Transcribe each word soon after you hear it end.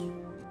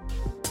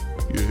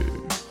Yeah.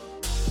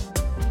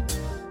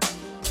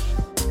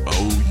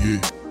 Oh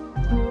yeah.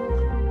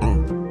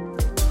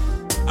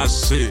 I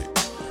said,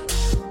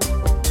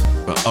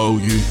 oh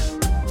yeah.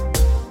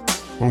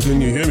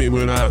 Can you hear me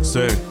when I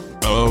say,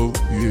 oh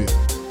yeah,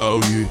 oh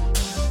yeah,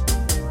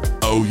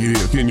 oh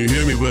yeah? Can you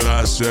hear me when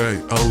I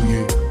say, oh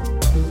yeah?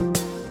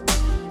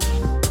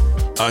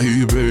 I hear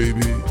you,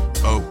 baby.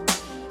 Oh,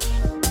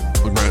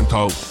 the grand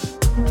talk.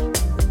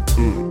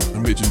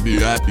 Them bitches be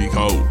happy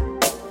cold.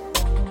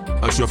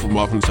 I shuffle them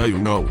off and say, you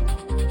know,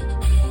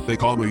 they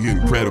call me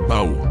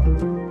incredible.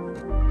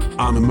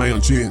 I'm the man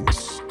of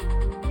chance.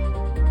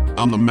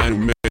 I'm the man who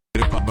made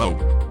it pop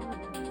out.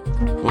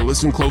 Well,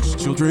 listen close,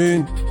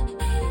 children.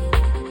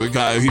 The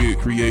guy here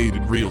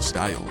created real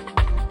style.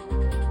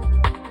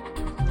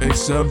 Hey,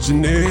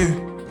 subgenre,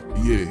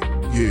 yeah,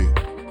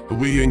 but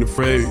we ain't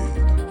afraid.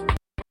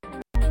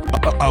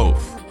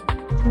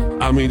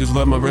 I mean, just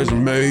let my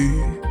resume.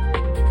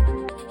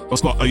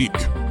 Let's go eat.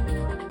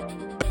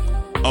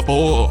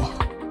 Oh,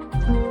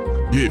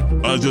 yeah,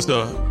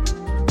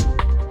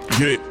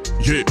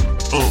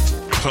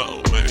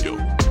 oh man, yo.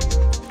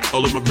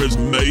 All of my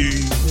resume.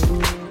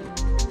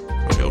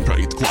 Okay, I'm trying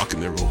to get the clock in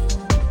there, bro.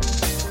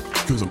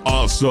 Cause I'm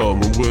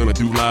awesome, and when I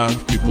do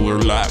live, people are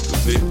like,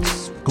 cause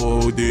it's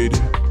coded.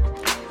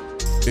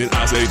 And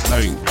I say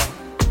bang,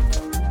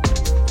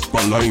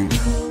 bang.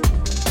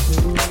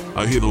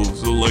 I hear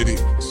those little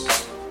ladies.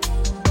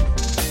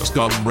 I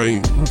start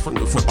rain from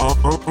the front,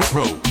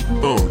 bro,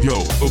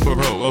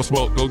 I'll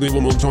smoke, go need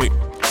one more joint.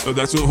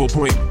 That's the whole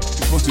point. You're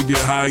supposed to get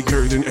higher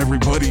than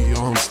everybody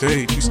on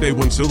stage. You stay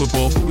one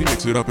syllable, but we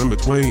mix it up in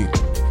between.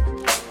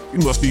 You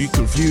must be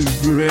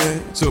confused,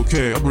 man. It's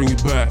okay, I'll bring you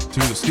back to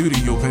the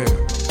studio, man.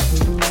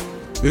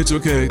 It's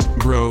okay,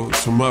 bro.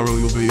 Tomorrow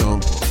you'll be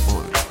on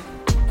point.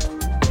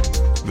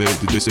 Man,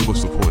 did they say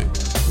what's the point?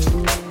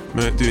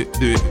 Man, did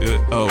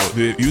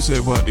you say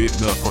what?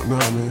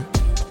 Nah, man.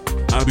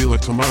 I'll be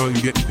like, tomorrow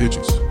you getting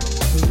pictures.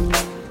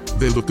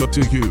 They look up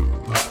to you.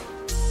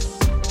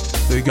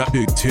 They got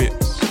big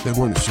tits. They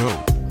want to show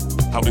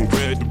how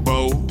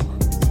incredible.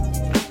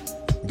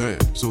 Damn,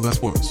 so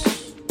that's what's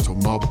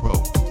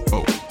tomorrow.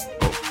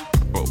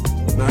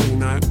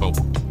 99,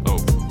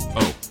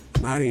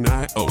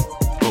 99,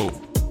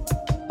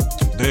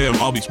 Damn,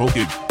 I'll be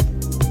smoking.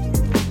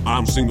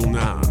 I'm single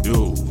now,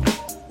 yo.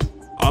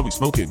 I'll be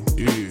smoking,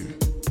 yeah.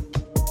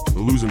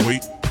 Losing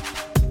weight.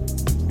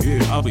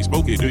 Yeah, I'll be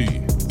smoking,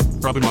 yeah.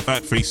 Probably my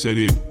fat face set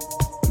in.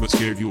 But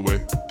scared you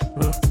away.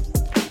 Huh?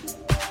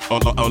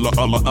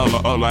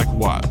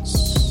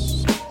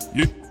 Likewise.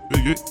 Yeah.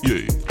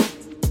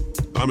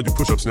 I'm gonna do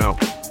push-ups now.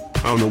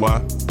 I don't know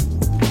why.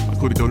 I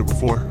could have done it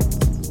before.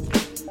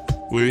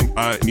 When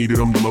I needed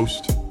them the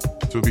most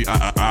to be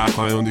I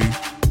on you.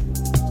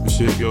 But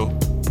shit, yo,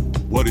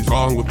 what is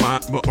wrong with my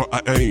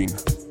aim?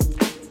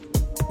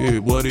 Yeah,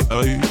 what it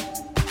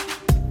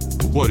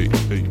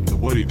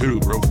do,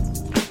 bro?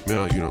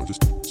 Man, you know,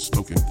 just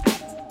smoking.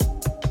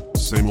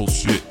 Same old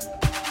shit.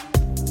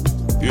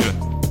 Yeah,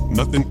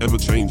 nothing ever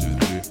changes,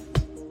 yeah.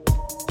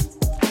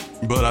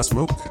 But I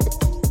smoke.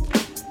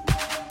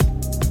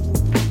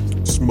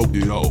 Smoke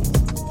it all.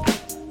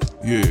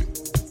 Yeah.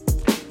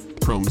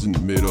 Crumbs in the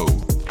middle.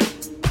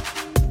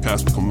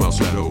 Casper come out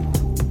shadow.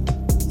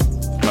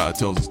 God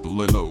tells us to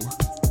lay low.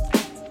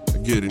 I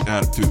get an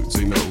attitude,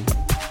 say no.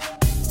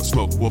 I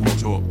smoke one more joint.